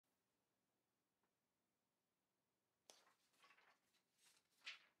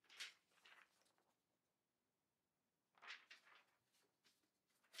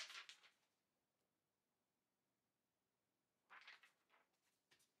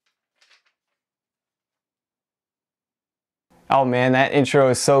Oh man, that intro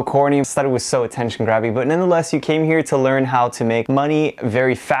is so corny. I thought it was so attention grabbing, but nonetheless, you came here to learn how to make money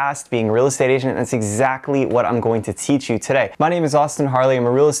very fast being a real estate agent. That's exactly what I'm going to teach you today. My name is Harley. I'm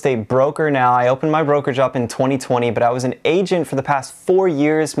a real estate broker now. I opened my brokerage up in 2020, but I was an agent for the past 4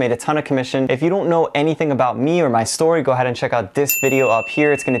 years, made a ton of commission. If you don't know anything about me or my story, go ahead and check out this video up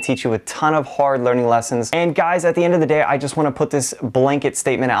here. It's going to teach you a ton of hard learning lessons. And guys, at the end of the day, I just want to put this blanket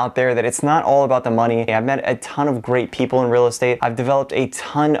statement out there that it's not all about the money. I've met a ton of great people in real estate. I've developed a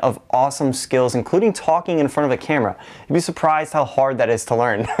ton of awesome skills, including talking in front of a camera. You'd be surprised how hard that is to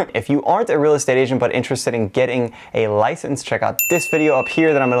learn. If you aren't a real estate agent but interested in getting a license, check out this video up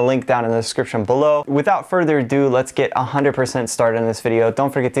here that I'm going to link down in the description below. Without further ado, let's get 100% started in this video.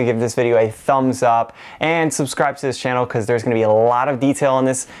 Don't forget to give this video a thumbs up and subscribe to this channel because there's going to be a lot of detail in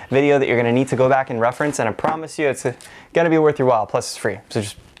this video that you're going to need to go back and reference, and I promise you it's going to be worth your while. Plus it's free, so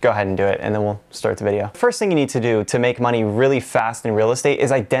just go ahead and do it, and then we'll start the video. First thing you need to do to make money really fast in real estate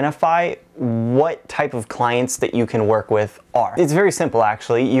is identify what type of clients that you can work with are. It's very simple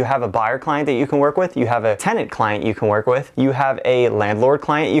actually. You have a buyer client that you can work with, you have a tenant client you can work with, you have a landlord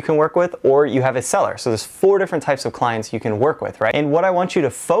client you can work with, or you have a seller. So there's 4 different types of clients you can work with, right? And what I want you to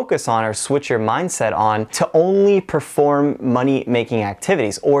focus on or switch your mindset on to only perform money-making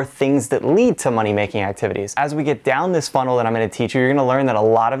activities or things that lead to money-making activities. As we get down this funnel that I'm going to teach you, you're going to learn that a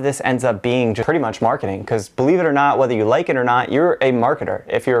lot of this ends up being just pretty much marketing, because believe it or not, whether you like it or not, you're a marketer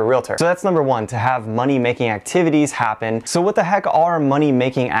if you're a realtor. So that's number 1, to have money-making activities happen. So what the heck are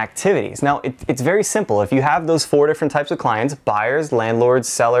money-making activities? Now, it's very simple. If you have those 4 different types of clients, buyers, landlords,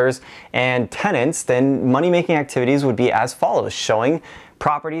 sellers, and tenants, then money-making activities would be as follows: showing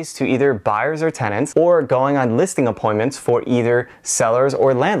properties to either buyers or tenants, or going on listing appointments for either sellers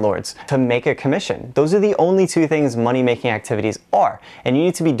or landlords to make a commission. Those are the only 2 things money-making activities are, and you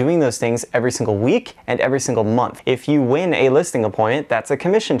need to be doing those things every single week and every single month. If you win a listing appointment, that's a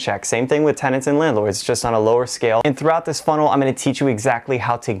commission check. Same thing with tenants and landlords, just on a lower scale. And throughout this funnel, I'm going to teach you exactly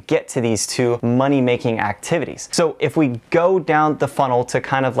how to get to these 2 money-making activities. So if we go down the funnel to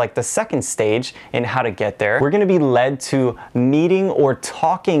kind of like the second stage in how to get there, we're going to be led to meeting or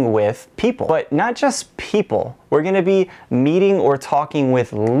talking with people, but not just people. We're going to be meeting or talking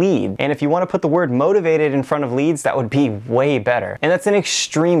with leads. And if you want to put the word motivated in front of leads, that would be way better. And that's an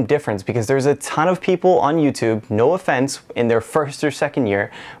extreme difference because there's a ton of people on YouTube, no offense, in their first or second year,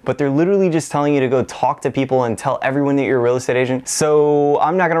 but they're literally just telling you to go talk to people and tell everyone that you're a real estate agent. So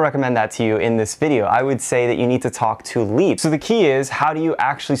I'm not going to recommend that to you in this video. I would say that you need to talk to leads. So the key is, how do you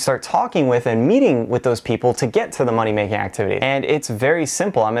actually start talking with and meeting with those people to get to the money-making activity? And it's very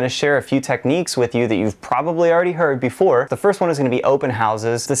simple. I'm going to share a few techniques with you that you've probably already heard before. The first one is going to be open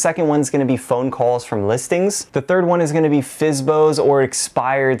houses. The second one is going to be phone calls from listings. The third one is going to be FSBOs or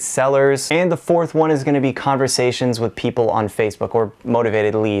expired sellers. And the fourth one is going to be conversations with people on Facebook or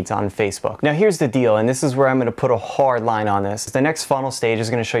motivated leads on Facebook. Now here's the deal, and this is where I'm going to put a hard line on this. The next funnel stage is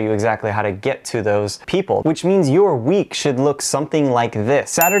going to show you exactly how to get to those people, which means your week should look something like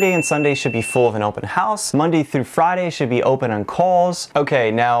this. Saturday and Sunday should be full of an open house. Monday through Friday should be open on calls. Okay,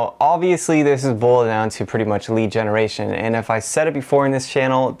 now obviously this is boiled down to pretty much lead generation, and if I said it before in this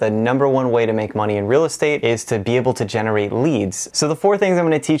channel, the number 1 way to make money in real estate is to be able to generate leads. So the 4 things I'm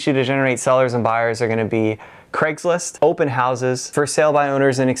going to teach you to generate sellers and buyers are going to be Craigslist, open houses, for sale by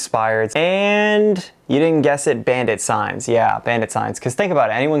owners and expireds, and you didn't guess it, bandit signs. Yeah, bandit signs. Because think about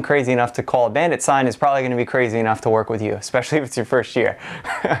it, anyone crazy enough to call a bandit sign is probably going to be crazy enough to work with you, especially if it's your first year.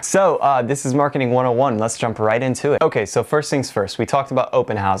 So this is marketing 101. Let's jump right into it. Okay, so first things first, we talked about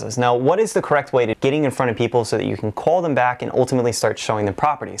open houses. Now, what is the correct way to getting in front of people so that you can call them back and ultimately start showing them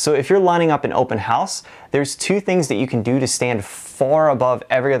property? So if you're lining up an open house, there's 2 things that you can do to stand far above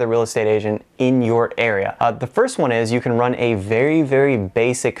every other real estate agent in your area. The first one is you can run a very, very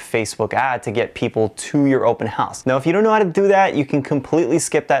basic Facebook ad to get people to your open house. Now, if you don't know how to do that, you can completely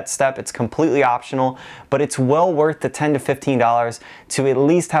skip that step. It's completely optional, but it's well worth the $10 to $15 to at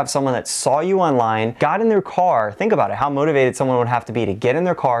least have someone that saw you online, got in their car. Think about it, how motivated someone would have to be to get in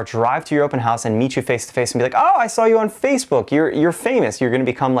their car, drive to your open house, and meet you face to face and be like, oh, I saw you on Facebook. You're famous. You're going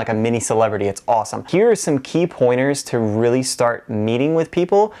to become like a mini celebrity. It's awesome. Here are some key pointers to really start meeting with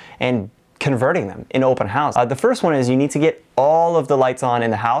people and converting them in open house. The first one is you need to get all of the lights on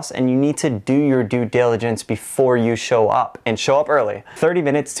in the house, and you need to do your due diligence before you show up, and show up early. 30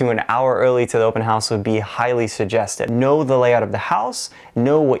 minutes to an hour early to the open house would be highly suggested. Know the layout of the house,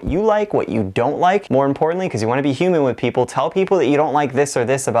 know what you like, what you don't like. More importantly, because you want to be human with people, tell people that you don't like this or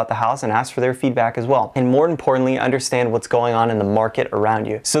this about the house and ask for their feedback as well. And more importantly, understand what's going on in the market around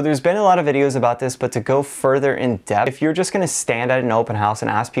you. So there's been a lot of videos about this, but to go further in depth, if you're just going to stand at an open house and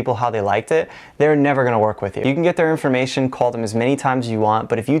ask people how they liked predict it, they're never gonna work with you. You can get their information, call them as many times as you want,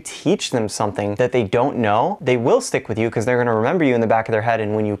 but if you teach them something that they don't know, they will stick with you because they're gonna remember you in the back of their head,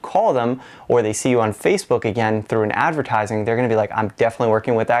 and when you call them or they see you on Facebook again through an advertising, they're gonna be like, I'm definitely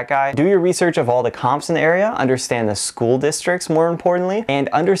working with that guy. Do your research of all the comps in the area, understand the school districts more importantly, and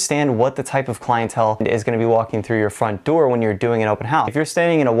understand what the type of clientele is gonna be walking through your front door when you're doing an open house. If you're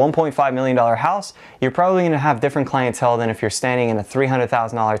standing in a $1.5 million house, you're probably gonna have different clientele than if you're standing in a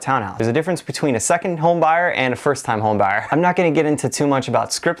 $300,000 townhouse. There's a difference between a second home buyer and a first time home buyer. I'm not gonna get into too much about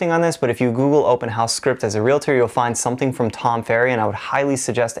scripting on this, but if you Google open house script as a realtor, you'll find something from Tom Ferry, and I would highly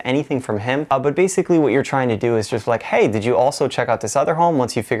suggest anything from him. But basically what you're trying to do is just like, hey, did you also check out this other home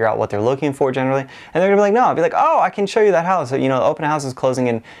once you figure out what they're looking for generally? And they're gonna be like, no. I'll be like, oh, I can show you that house. You know, the open house is closing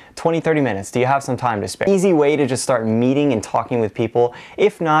in 20-30 minutes. Do you have some time to spare? Easy way to just start meeting and talking with people.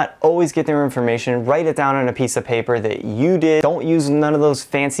 If not, always get their information, write it down on a piece of paper that you did. Don't use none of those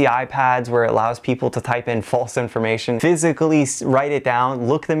fancy iPads where it allows people to type in false information. Physically write it down,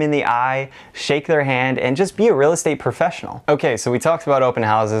 look them in the eye, shake their hand, and just be a real estate professional. Okay, so we talked about open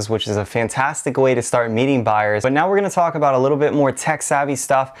houses, which is a fantastic way to start meeting buyers, but now we're gonna talk about a little bit more tech savvy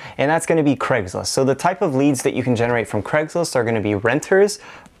stuff, and that's gonna be Craigslist. So the type of leads that you can generate from Craigslist are gonna be renters,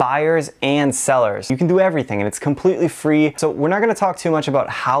 buyers, and sellers. You can do everything and it's completely free. So we're not gonna talk too much about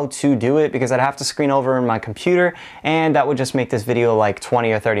how to do it because I'd have to screen over in my computer and that would just make this video like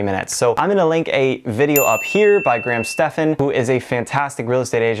 20 or 30 minutes. So I'm gonna link a video up here by Graham Stephan, who is a fantastic real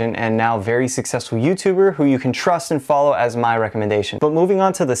estate agent and now very successful YouTuber who you can trust and follow as my recommendation. But moving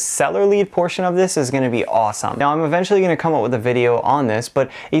on to the seller lead portion of this is gonna be awesome. Now I'm eventually gonna come up with a video on this,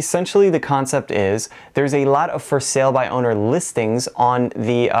 but essentially the concept is there's a lot of for sale by owner listings on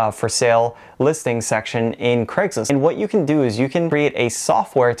the for sale listing section in Craigslist. And what you can do is you can create a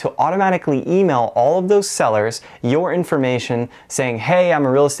software to automatically email all of those sellers your information saying, hey, I'm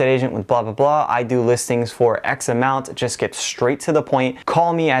a real estate agent with blah, blah, blah. I do listings for X amount. Just get straight to the point.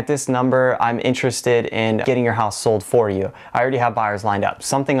 Call me at this number. I'm interested in getting your house sold for you. I already have buyers lined up.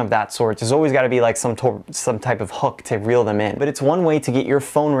 Something of that sort. There's always got to be like some type of hook to reel them in. But it's one way to get your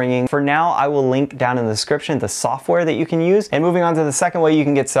phone ringing. For now, I will link down in the description the software that you can use. And moving on to the second way you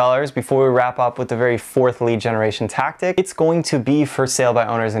can get sellers before we wrap up with the very fourth lead generation tactic, it's going to be for sale by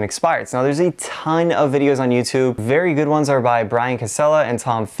owners and expireds. Now there's a ton of videos on YouTube. Very good ones are by Brian Casella and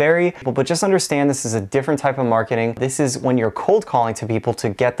Tom Ferry, but just understand this is a different type of marketing. This is when you're cold calling to people to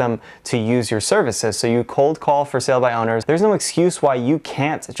get them to use your services. So you cold call for sale by owners. There's no excuse why you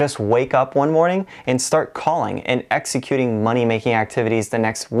can't just wake up one morning and start calling and executing money-making activities the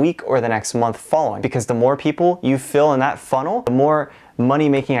next week or the next month following. Because the more people you fill in that funnel, the more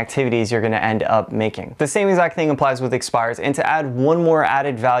money-making activities you're gonna end up making. The same exact thing applies with expires, and to add one more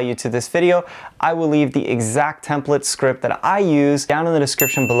added value to this video, I will leave the exact template script that I use down in the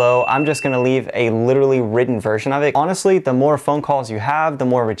description below. I'm just gonna leave a literally written version of it. Honestly, the more phone calls you have, the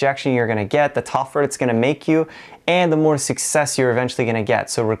more rejection you're gonna get, the tougher it's gonna make you, and the more success you're eventually gonna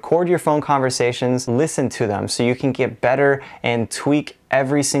get. So record your phone conversations, listen to them so you can get better and tweak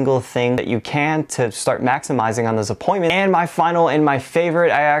every single thing that you can to start maximizing on those appointments. And my final and my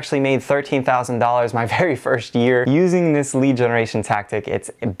favorite, I actually made $13,000 my very first year using this lead generation tactic. It's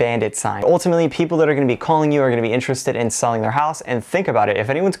a Bandit sign. Ultimately, people that are gonna be calling you are gonna be interested in selling their house. And think about it, if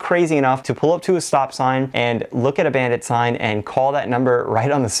anyone's crazy enough to pull up to a stop sign and look at a Bandit sign and call that number right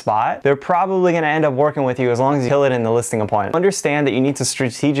on the spot, they're probably gonna end up working with you as long as you kill it in the listing appointment. Understand that you need to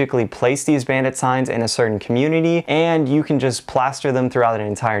strategically place these Bandit signs in a certain community, and you can just plaster them throughout an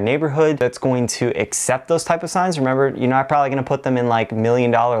entire neighborhood that's going to accept those type of signs. Remember, you're not probably going to put them in like $1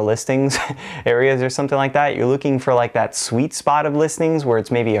 million listings areas or something like that. You're looking for like that sweet spot of listings where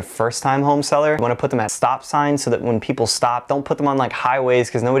it's maybe a first-time home seller. You want to put them at stop signs so that when people stop, don't put them on like highways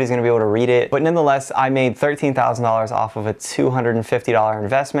because nobody's going to be able to read it. But nonetheless, I made $13,000 off of a $250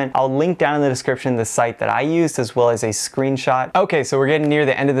 investment. I'll link down in the description the site that I used as well as a screenshot. Okay, so we're getting near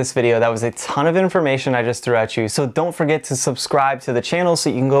the end of this video. That was a ton of information I just threw at you. So don't forget to subscribe to the channel so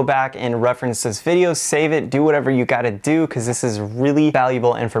you can go back and reference this video, save it, do whatever you gotta do because this is really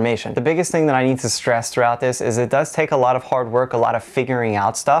valuable information. The biggest thing that I need to stress throughout this is it does take a lot of hard work, a lot of figuring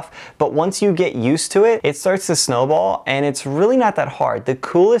out stuff, but once you get used to it, it starts to snowball and it's really not that hard. The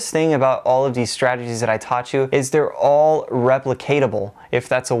coolest thing about all of these strategies that I taught you is they're all replicatable, if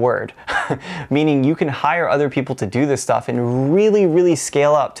that's a word. Meaning you can hire other people to do this stuff and really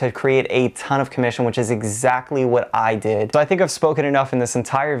scale up to create a ton of commission, which is exactly what I did. So I think I've spoken enough in this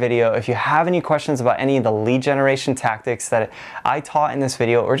entire video. If you have any questions about any of the lead generation tactics that I taught in this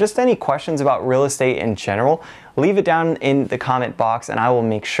video, or just any questions about real estate in general, leave it down in the comment box and I will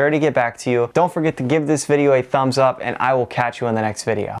make sure to get back to you. Don't forget to give this video a thumbs up and I will catch you in the next video.